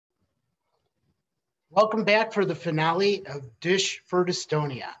Welcome back for the finale of Dish for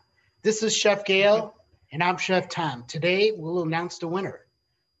Dystonia. This is Chef Gail, and I'm Chef Tom. Today, we'll announce the winner.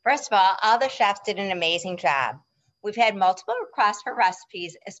 First of all the chefs did an amazing job. We've had multiple requests for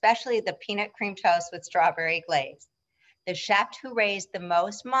recipes, especially the peanut cream toast with strawberry glaze. The chef who raised the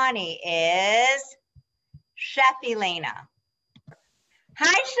most money is Chef Elena.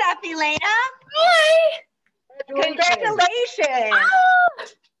 Hi, Chef Elena. Hi. Congratulations. Oh,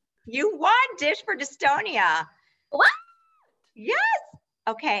 You won Dish for Dystonia. what? Yes.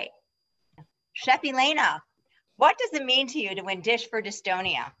 Okay. Chef Elena, what does it mean to you to win Dish for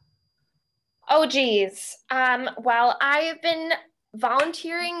Dystonia? Oh, geez. Well, I've been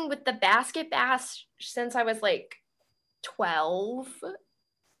volunteering with the Basket Bash since I was like 12.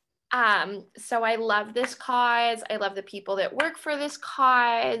 So I love this cause. I love the people that work for this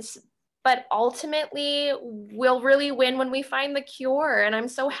cause. But ultimately, we'll really win when we find the cure. And I'm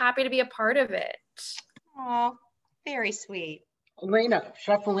so happy to be a part of it. Oh, very sweet.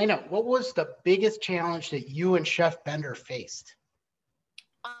 Chef Elena, what was the biggest challenge that you and Chef Bender faced?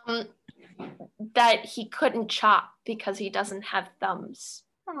 That he couldn't chop because he doesn't have thumbs.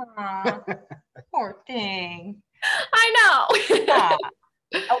 Aw, poor thing. I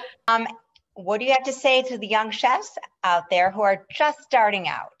know. What do you have to say to the young chefs out there who are just starting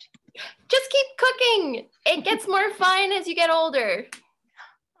out? Just keep cooking. It gets more fun as you get older.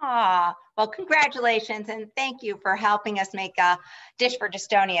 Well, congratulations and thank you for helping us make Dish for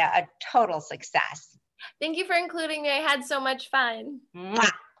Dystonia a total success. Thank you for including me. I had so much fun. Mwah.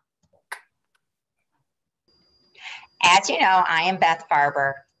 As you know, I am Beth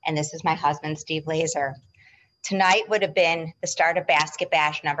Farber, and this is my husband, Steve Laser. Tonight would have been the start of Basket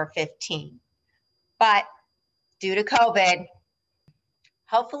Bash number 15, but due to COVID,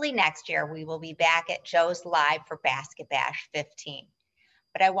 hopefully next year we will be back at Joe's Live for Basket Bash 15.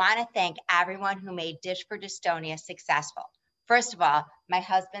 But I want to thank everyone who made Dish for Dystonia successful. First of all, my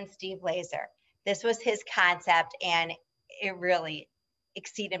husband, Steve Laser. This was his concept, and it really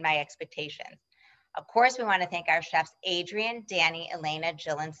exceeded my expectations. Of course, we want to thank our chefs, Adrian, Danny, Elena,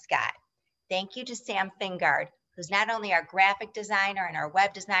 Jill, and Scott. Thank you to Sam Fingard, who's not only our graphic designer and our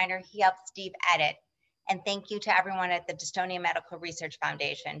web designer, he helped Steve edit. And thank you to everyone at the Dystonia Medical Research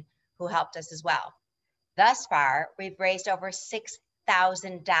Foundation who helped us as well. Thus far, we've raised over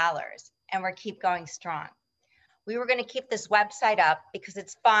 $6,000 and we're keep going strong. We were going to keep this website up because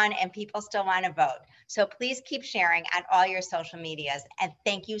it's fun and people still want to vote. So please keep sharing on all your social medias. And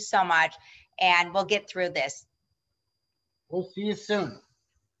thank you so much. And we'll get through this. We'll see you soon.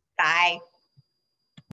 Bye.